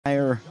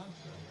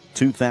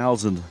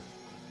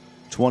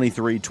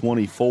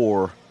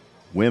2023-24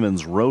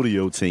 women's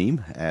rodeo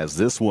team, as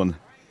this one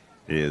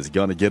is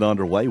going to get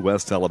underway.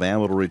 West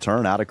Alabama will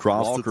return out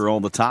across Walker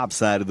on the top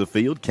side of the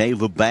field.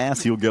 Caleb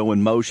Bass, he'll go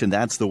in motion.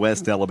 That's the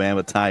West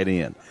Alabama tight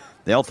end.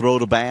 They'll throw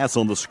to Bass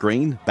on the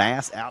screen.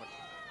 Bass out.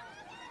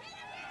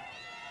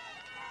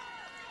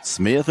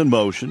 Smith in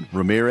motion.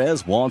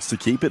 Ramirez wants to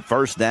keep it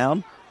first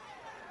down.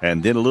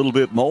 And then a little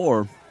bit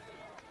more.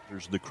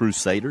 There's the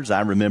Crusaders.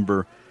 I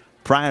remember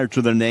prior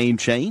to their name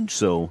change.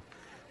 So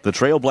the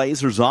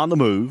Trailblazers on the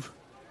move.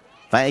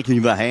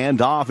 Faking the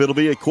handoff. It'll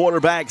be a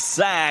quarterback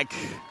sack.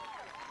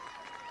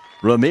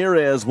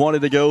 Ramirez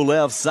wanted to go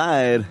left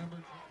side.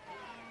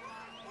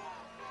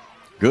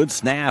 Good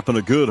snap and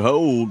a good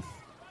hold.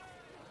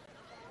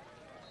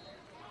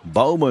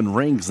 Bowman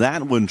rings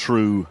that one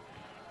true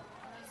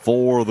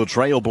for the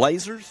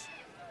Trailblazers.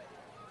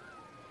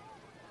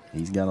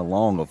 He's got a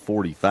long of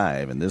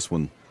 45, and this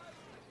one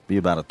be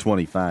about a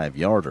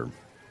 25-yarder.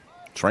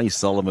 Trey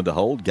Sullivan to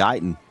hold.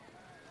 Guyton,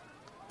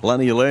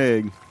 plenty of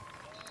leg.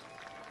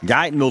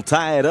 Guyton will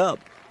tie it up.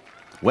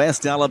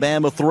 West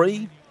Alabama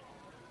 3.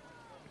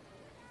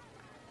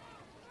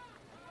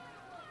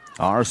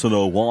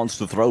 Arsenault wants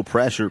to throw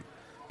pressure.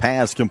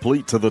 Pass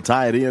complete to the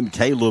tight end,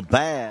 Caleb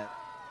Bass.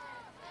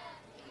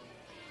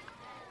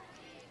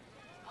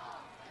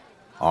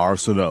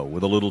 Arsenault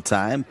with a little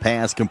time.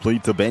 Pass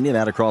complete to Benyon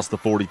out across the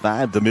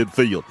 45 to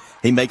midfield.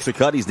 He makes a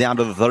cut. He's down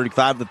to the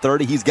 35, the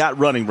 30. He's got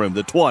running room.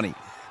 The 20,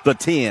 the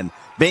 10.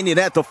 Benyon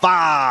at the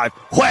 5.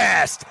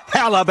 West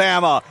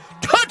Alabama.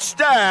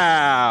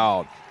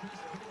 Touchdown!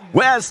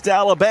 West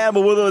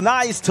Alabama with a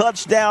nice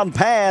touchdown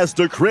pass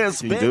to Chris.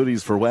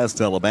 Duties for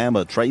West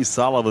Alabama. Trey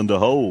Sullivan to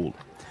hold.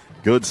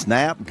 Good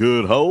snap,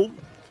 good hold.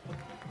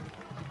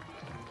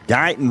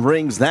 Guyton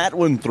rings that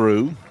one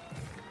through.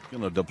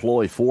 Going to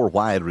deploy 4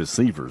 wide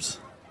receivers.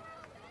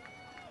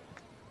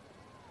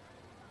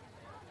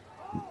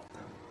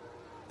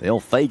 They'll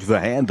fake the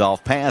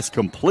handoff. Pass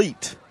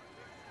complete.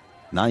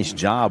 Nice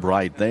job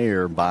right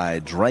there by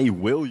Dre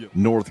Williams,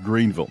 North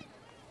Greenville.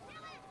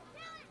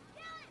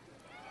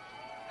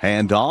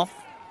 Handoff.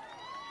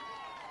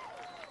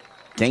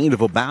 Gain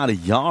of about a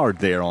yard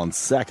there on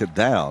second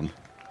down.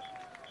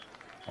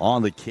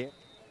 On the kick.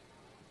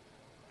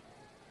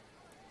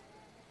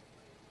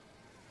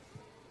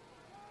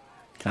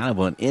 Kind of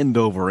an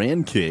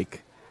end-over-end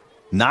kick.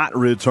 Not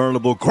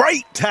returnable.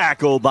 Great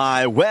tackle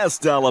by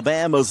West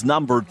Alabama's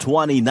number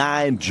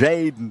 29,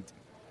 Jaden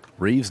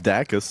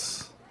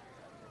Reeves-Dacus.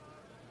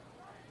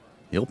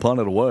 He'll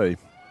punt it away.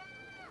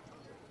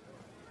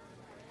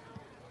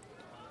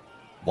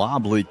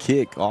 Wobbly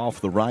kick off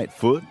the right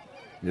foot.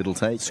 It'll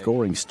take.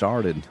 Scoring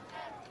started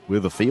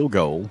with a field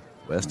goal.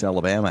 West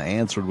Alabama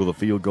answered with a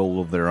field goal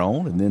of their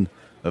own and then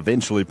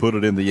eventually put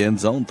it in the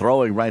end zone.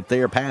 Throwing right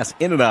there, pass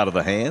in and out of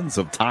the hands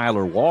of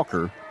Tyler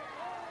Walker.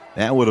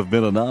 That would have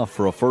been enough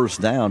for a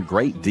first down.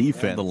 Great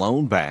defense. The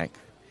lone back.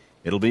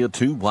 It'll be a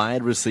 2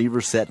 wide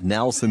receiver set.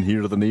 Nelson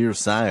here to the near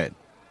side.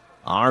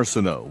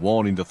 Arsenault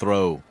wanting to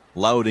throw.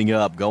 Loading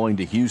up, going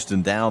to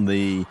Houston down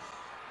the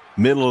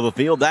middle of the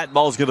field. That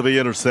ball's going to be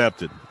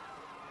intercepted.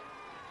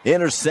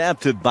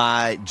 Intercepted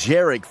by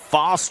Jarek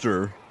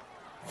Foster.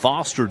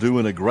 Foster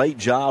doing a great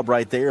job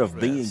right there of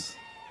being.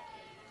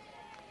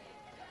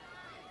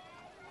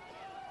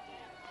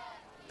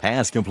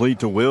 Pass complete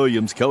to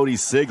Williams. Cody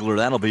Sigler,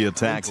 that'll be a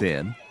tax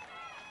in.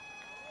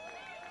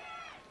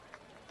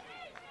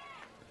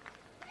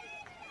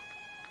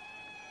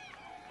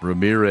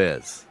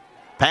 Ramirez.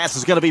 Pass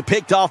is going to be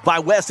picked off by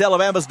West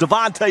Alabama's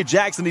Devontae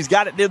Jackson. He's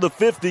got it near the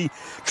 50.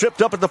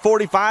 Tripped up at the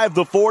 45,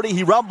 the 40.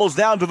 He rumbles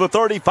down to the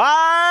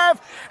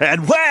 35.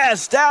 And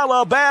West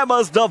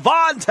Alabama's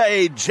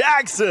Devontae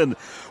Jackson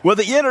with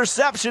the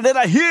interception and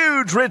a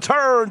huge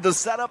return to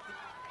set up.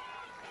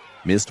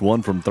 Missed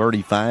one from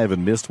 35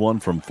 and missed one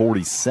from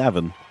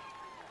 47.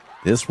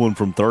 This one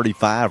from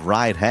 35,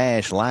 right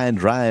hash, line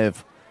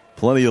drive.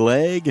 Plenty of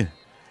leg.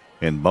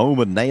 And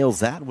Bowman nails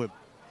that one.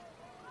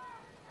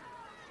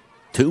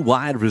 2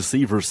 wide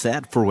receiver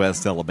set for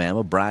West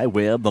Alabama. Bry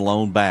Webb, the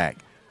lone back.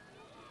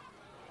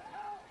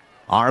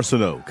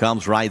 Arsenault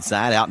comes right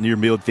side out near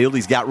midfield.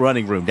 He's got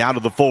running room down to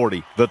the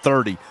 40, the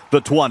 30, the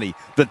 20,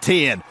 the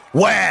 10.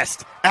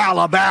 West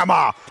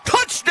Alabama.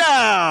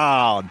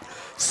 Touchdown!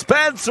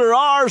 Spencer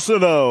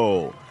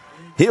Arsenault.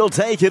 He'll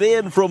take it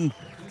in from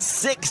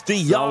 60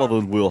 yards.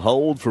 Sullivan will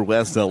hold for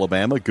West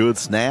Alabama. Good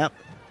snap,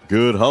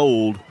 good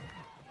hold.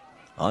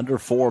 Under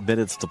 4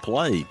 minutes to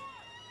play.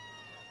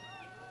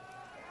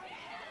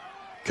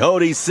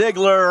 Cody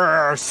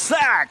Sigler,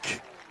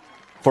 sack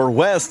for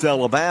West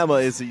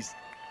Alabama as he's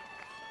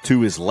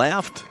to his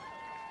left.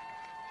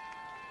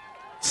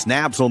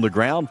 Snaps on the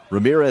ground.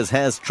 Ramirez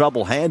has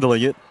trouble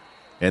handling it,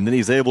 and then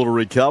he's able to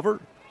recover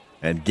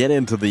and get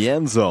into the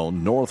end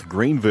zone. North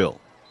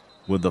Greenville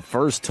with the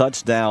first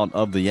touchdown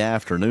of the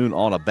afternoon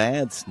on a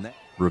bad snap.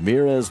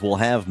 Ramirez will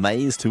have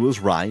Mays to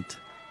his right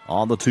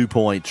on the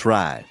 2-point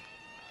try.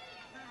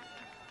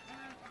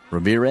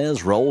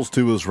 Ramirez rolls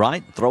to his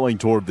right, throwing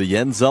toward the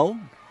end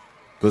zone.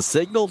 The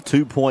signal,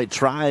 2-point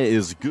try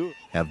is good.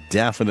 have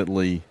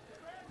definitely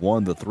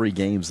won the 3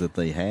 games that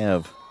they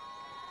have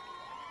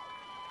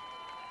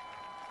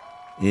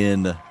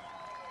in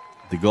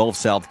the Gulf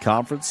South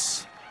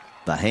Conference.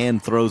 The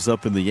hand throws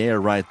up in the air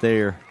right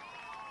there.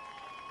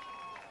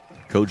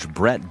 Coach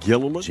Brett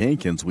Gilliland.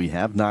 Jenkins, we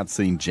have not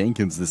seen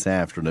Jenkins this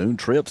afternoon.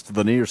 Trips to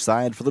the near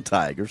side for the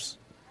Tigers.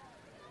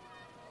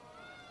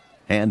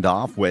 Hand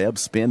off, Webb,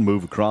 spin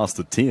move across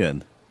the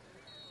 10.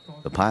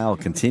 The pile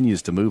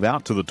continues to move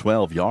out to the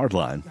 12-yard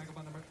line.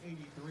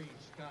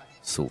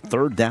 So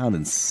 3rd down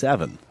and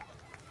 7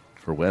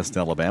 for West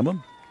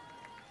Alabama.